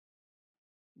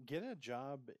Get a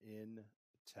Job in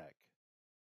Tech,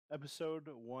 episode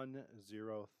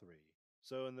 103.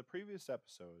 So, in the previous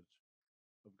episodes,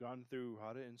 we've gone through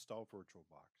how to install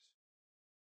VirtualBox,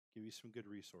 give you some good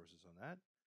resources on that,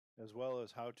 as well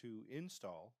as how to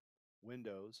install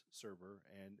Windows Server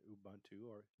and Ubuntu,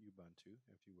 or Ubuntu,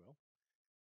 if you will,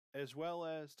 as well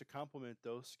as to complement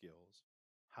those skills,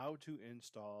 how to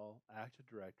install Active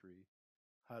Directory,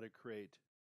 how to create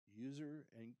user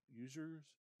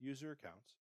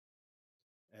accounts,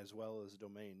 as well as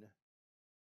domain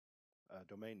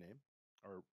name,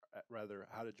 or rather,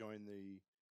 how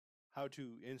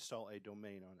to install a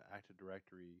domain on Active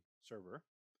Directory server.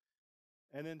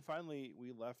 And then finally,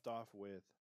 we left off with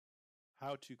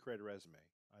how to create a resume.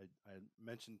 I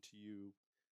mentioned to you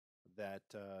that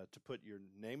to put your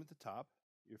name at the top,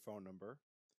 your phone number,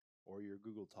 or your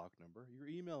Google Talk number, your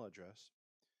email address,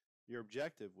 your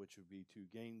objective, which would be to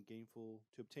obtain gainful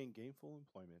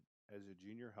employment as a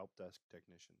junior help desk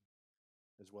technician,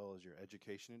 as well as your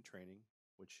education and training,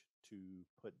 which to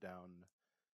put down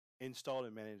installed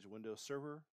and managed Windows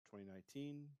Server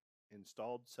 2019,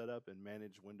 installed, set up, and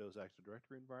managed Windows Active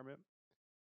Directory environment,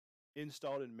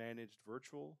 installed and managed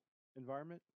virtual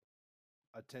environment,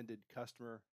 attended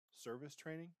customer service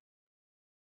training,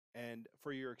 and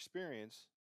for your experience,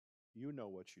 you know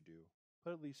what you do.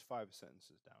 Put at least 5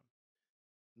 sentences down.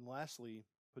 And lastly,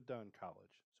 put down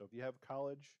college. So if you have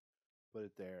college, put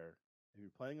it there. If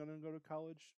you're planning on going to go to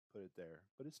college, put it there.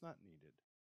 But it's not needed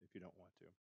if you don't want to.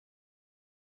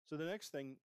 So the next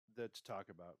thing that to talk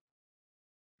about,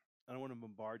 I don't want to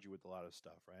bombard you with a lot of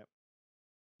stuff, right?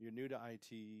 You're new to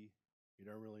IT, you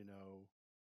don't really know,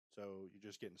 so you're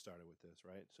just getting started with this,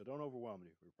 right? So don't overwhelm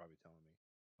you, you're probably telling me.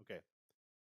 Okay.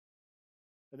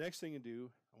 The next thing you do,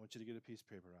 I want you to get a piece of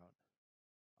paper out.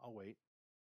 I'll wait.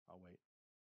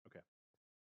 Okay.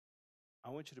 I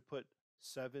want you to put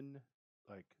seven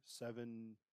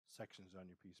sections on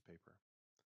your piece of paper.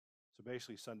 So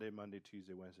basically Sunday, Monday,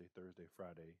 Tuesday, Wednesday, Thursday,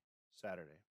 Friday,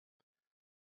 Saturday.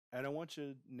 And I want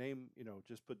you to name,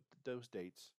 just put those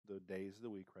dates, the days of the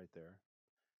week right there.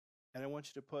 And I want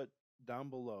you to put down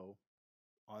below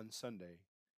on Sunday,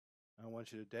 I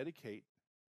want you to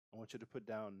put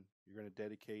down, you're going to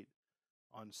dedicate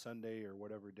on Sunday or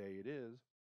whatever day it is,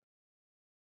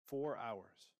 4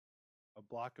 hours, a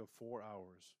block of 4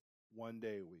 hours, one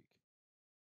day a week.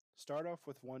 Start off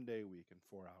with one day a week and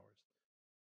 4 hours.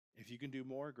 If you can do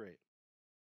more, great.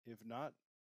 If not,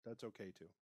 that's okay too.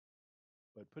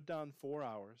 But put down 4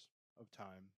 hours of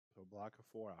time, so a block of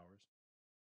 4 hours,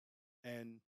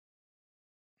 and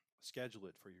schedule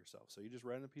it for yourself. So you just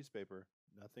write on a piece of paper,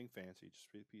 nothing fancy, just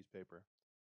a piece of paper.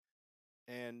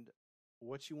 And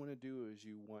what you want to do is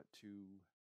you want to,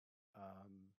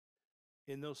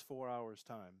 in those 4 hours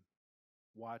time,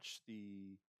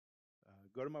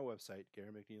 go to my website,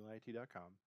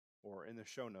 GaryMcNeilIT.com, or in the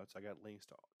show notes, I got links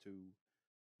to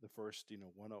the first,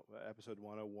 episode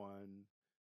 101,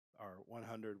 or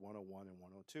 100, 101, and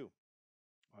 102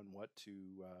 on what to,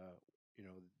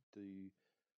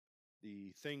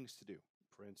 the things to do.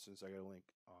 For instance, I got a link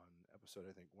on episode,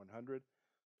 I think, 100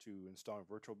 to installing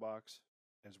VirtualBox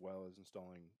as well as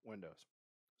installing Windows.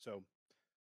 So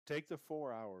take the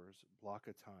 4 hours block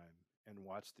of time and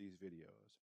watch these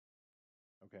videos.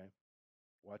 Okay?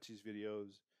 Watch these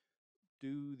videos.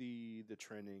 Do the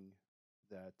training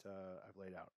that I've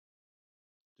laid out.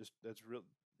 Just that's real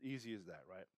easy as that,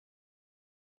 right?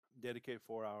 Dedicate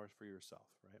 4 hours for yourself,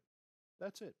 right?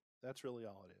 That's it. That's really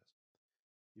all it is.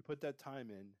 You put that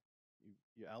time in,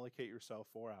 you allocate yourself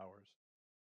 4 hours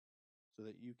so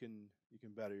that you can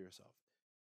better yourself.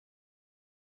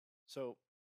 So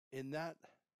in that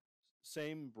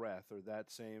same breath, or that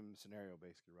same scenario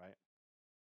basically, right?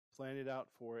 Plan it out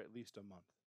for at least a month.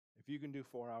 If you can do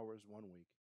 4 hours one week,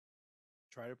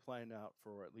 try to plan it out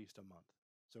for at least a month.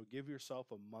 So give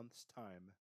yourself a month's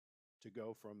time to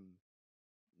go from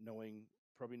knowing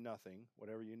probably nothing,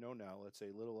 whatever you know now, let's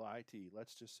say little IT,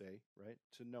 let's just say, right,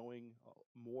 to knowing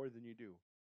more than you do.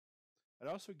 And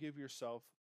also give yourself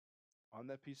on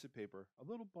that piece of paper a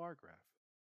little bar graph.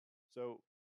 So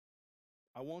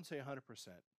I won't say 100%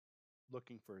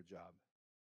 looking for a job.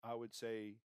 I would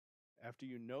say after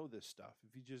you know this stuff,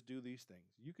 if you just do these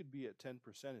things, you could be at 10%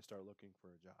 and start looking for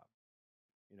a job.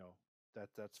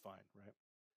 That's fine, right?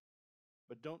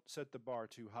 But don't set the bar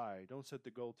too high. Don't set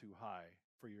the goal too high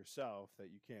for yourself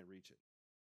that you can't reach it.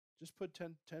 Just put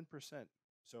 10%.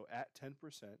 So at 10%,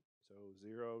 so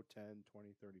 0, 10,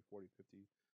 20, 30, 40, 50,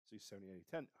 60, 70, 80,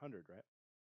 10, 100, right?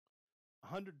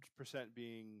 100%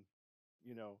 being,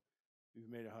 you've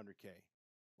made 100K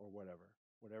or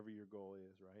whatever your goal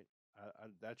is, right?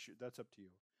 That's up to you.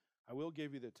 I will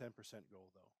give you the 10% goal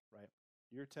though, right?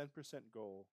 Your 10%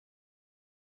 goal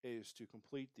is to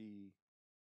complete the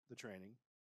training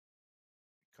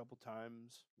a couple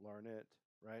times, learn it,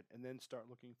 right? And then start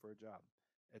looking for a job.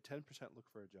 At 10%, look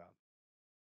for a job,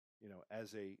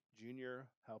 as a junior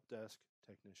help desk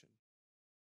technician.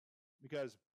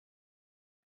 Because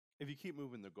if you keep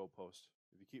moving the goalpost,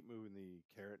 if you keep moving the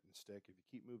carrot and stick, if you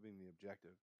keep moving the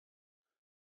objective,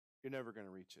 you're never going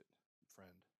to reach it,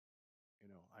 friend.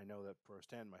 I know that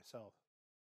firsthand myself,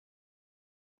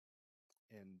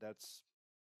 and that's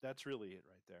really it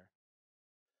right there.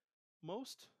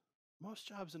 Most most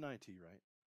jobs in IT, right?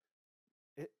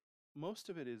 It Most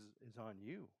of it is on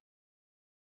you.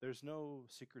 There's no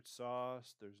secret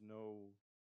sauce. There's no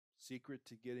secret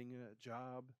to getting a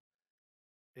job.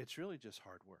 It's really just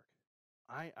hard work.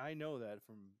 I know that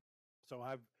from so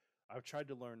I've tried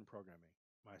to learn programming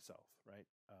myself, right?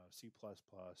 C++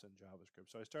 and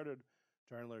JavaScript. So I started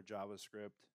trying to learn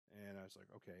JavaScript, and I was like,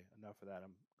 okay, enough of that.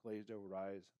 I'm glazed over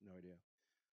eyes, no idea.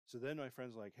 So then my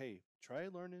friend's like, hey, try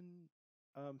learning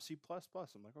C++.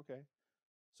 I'm like, okay.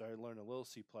 So I learned a little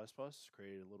C++,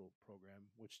 created a little program,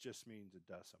 which just means it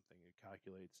does something. It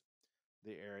calculates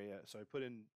the area. So I put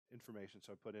in information.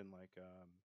 So I put in like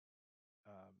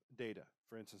data.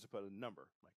 For instance, I put a number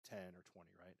like 10 or 20,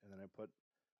 right? And then I put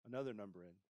another number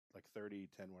in like 30,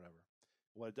 10, whatever.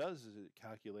 What it does is it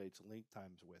calculates length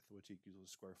times width, which equals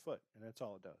square foot. And that's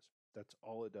all it does. That's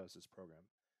all it does is program.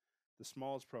 The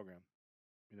smallest program,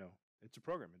 you know, it's a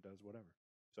program. It does whatever.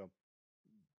 So,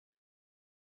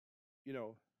 you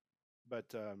know,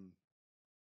 but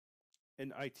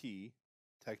in IT,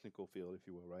 technical field, if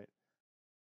you will, right?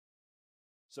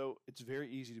 So it's very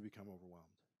easy to become overwhelmed.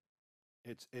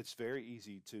 It's very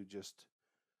easy to just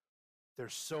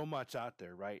there's so much out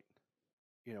there, right?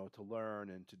 To learn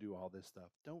and to do all this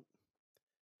stuff. Don't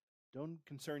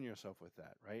concern yourself with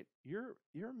that, right? Your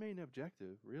main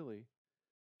objective really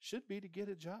should be to get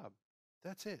a job.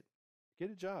 That's it. Get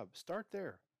a job. Start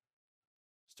there.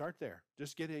 Start there.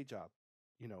 Just get a job.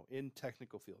 In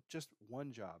technical field. Just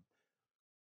one job.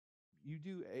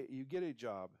 You get a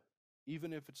job,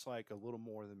 even if it's like a little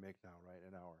more than make now, right?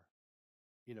 An hour.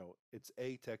 It's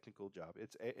a technical job.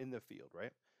 In the field,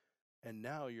 right? And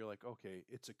now you're like, okay,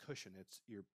 it's a cushion.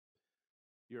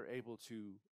 You're able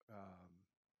to um,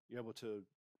 you're able to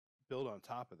build on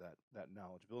top of that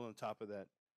knowledge, build on top of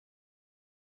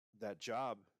that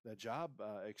job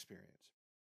experience.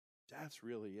 That's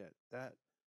really it. That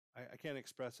I can't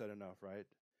express that enough, right?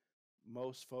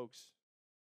 Most folks,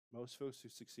 most folks who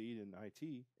succeed in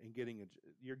IT and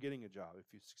you're getting a job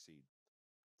if you succeed.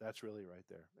 That's really right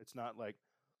there. It's not like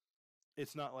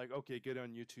okay, get on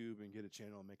YouTube and get a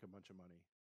channel and make a bunch of money.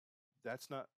 That's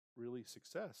not really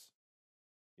success,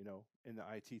 in the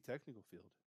IT technical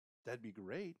field. That'd be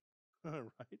great,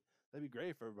 right? That'd be great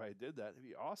if everybody did that. It'd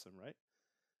be awesome, right?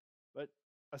 But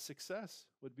a success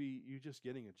would be you just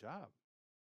getting a job.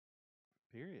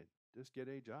 Period. Just get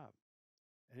a job.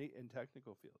 Any in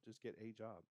technical field, just get a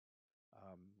job.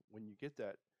 When you get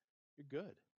that, you're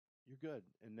good. You're good,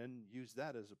 and then use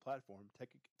that as a platform.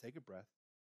 Take a breath.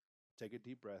 Take a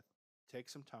deep breath. Take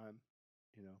some time.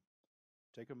 You know,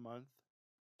 take a month.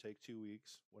 Take 2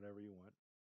 weeks, whatever you want.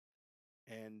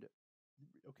 And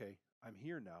okay, I'm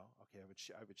here now. Okay,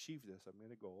 I've achieved this. I'm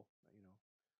in a goal.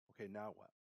 Okay, now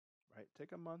what? Right?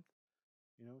 Take a month.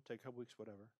 Take a couple weeks,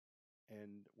 whatever.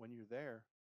 And when you're there,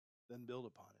 then build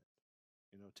upon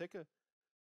it. Take a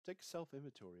self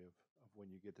inventory of when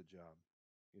you get the job.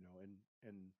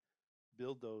 And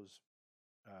build those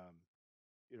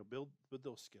build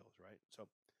those skills, right? So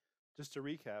just to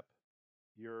recap,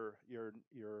 your your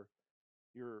your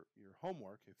your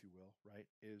homework, if you will, right,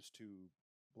 is to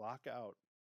block out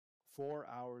 4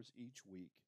 hours each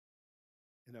week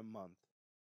in a month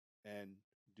and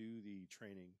do the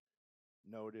training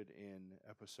noted in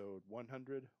episode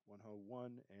 100, 101,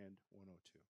 and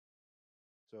 102.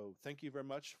 So thank you very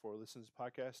much for listening to this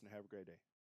podcast and have a great day.